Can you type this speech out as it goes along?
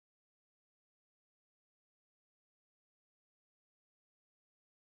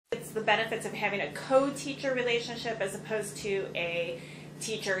It's the benefits of having a co-teacher relationship as opposed to a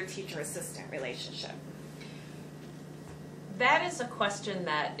teacher-teacher assistant relationship. That is a question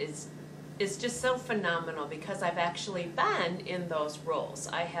that is just so phenomenal because I've actually been in those roles.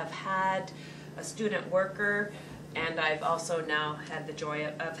 I have had a student worker, and I've also now had the joy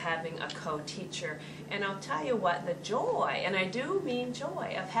of having a co-teacher. And I'll tell you what, the joy, and I do mean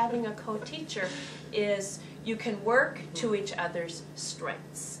joy, of having a co-teacher is you can work to each other's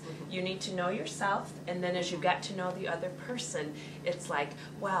strengths. You need to know yourself, and then as you get to know the other person, it's like,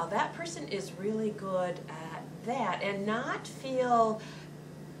 wow, that person is really good at that, and not feel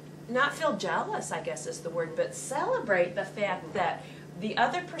jealous, I guess is the word, but celebrate the fact that the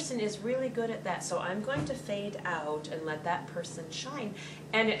other person is really good at that, so I'm going to fade out and let that person shine,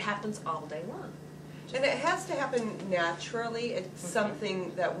 and it happens all day long. And it has to happen naturally. It's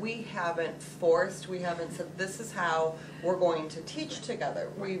something that we haven't forced. We haven't said, this is how we're going to teach together.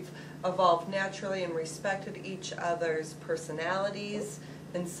 We've evolved naturally and respected each other's personalities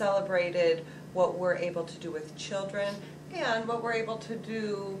and celebrated what we're able to do with children and what we're able to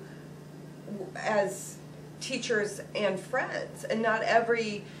do as teachers and friends. And not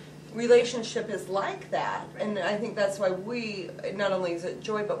every relationship is like that, and I think that's why we, not only is it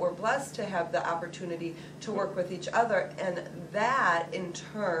joy, but we're blessed to have the opportunity to work with each other, and that in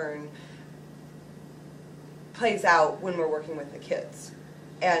turn plays out when we're working with the kids.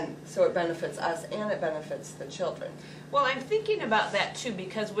 And so it benefits us and it benefits the children. Well, I'm thinking about that too,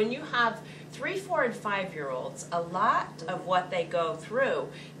 because when you have 3, 4, and 5-year-olds, a lot of what they go through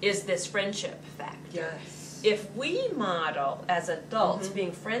is this friendship factor. Yes. If we model as adults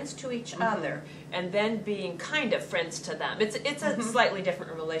being friends to each other and then being kind of friends to them, it's a slightly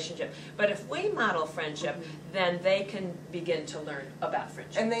different relationship. But if we model friendship, then they can begin to learn about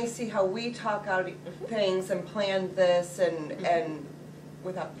friendship. And they see how we talk out things and plan this and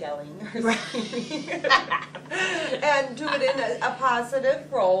without yelling or screaming. And do it in a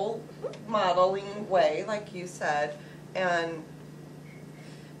positive role modeling way, like you said. And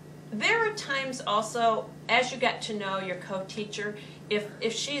there are times also, as you get to know your co-teacher,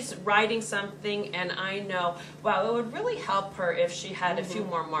 if she's writing something and I know, wow, it would really help her if she had a few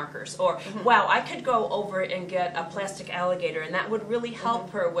more markers, or wow, I could go over and get a plastic alligator and that would really help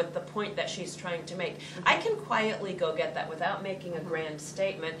her with the point that she's trying to make. I can quietly go get that without making a grand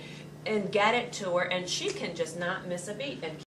statement and get it to her, and she can just not miss a beat and